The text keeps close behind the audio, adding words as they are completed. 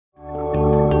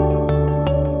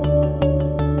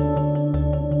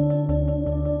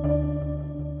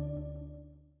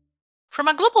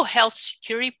a global health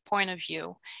security point of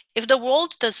view, if the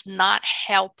world does not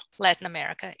help Latin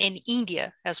America and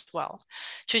India as well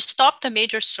to stop the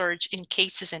major surge in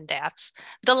cases and deaths,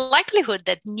 the likelihood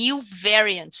that new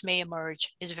variants may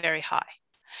emerge is very high.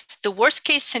 The worst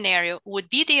case scenario would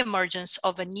be the emergence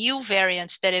of a new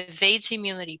variant that evades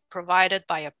immunity provided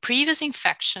by a previous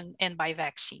infection and by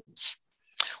vaccines.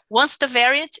 Once the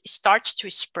variant starts to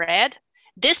spread,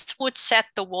 this would set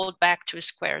the world back to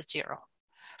square zero.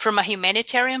 From a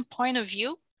humanitarian point of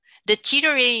view,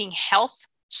 deteriorating health,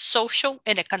 social,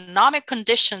 and economic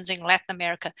conditions in Latin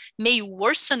America may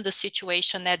worsen the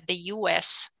situation at the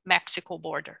US-Mexico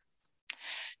border.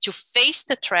 To face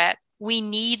the threat, we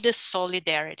need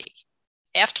solidarity.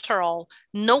 After all,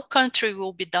 no country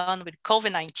will be done with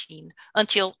COVID-19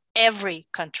 until every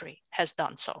country has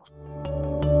done so.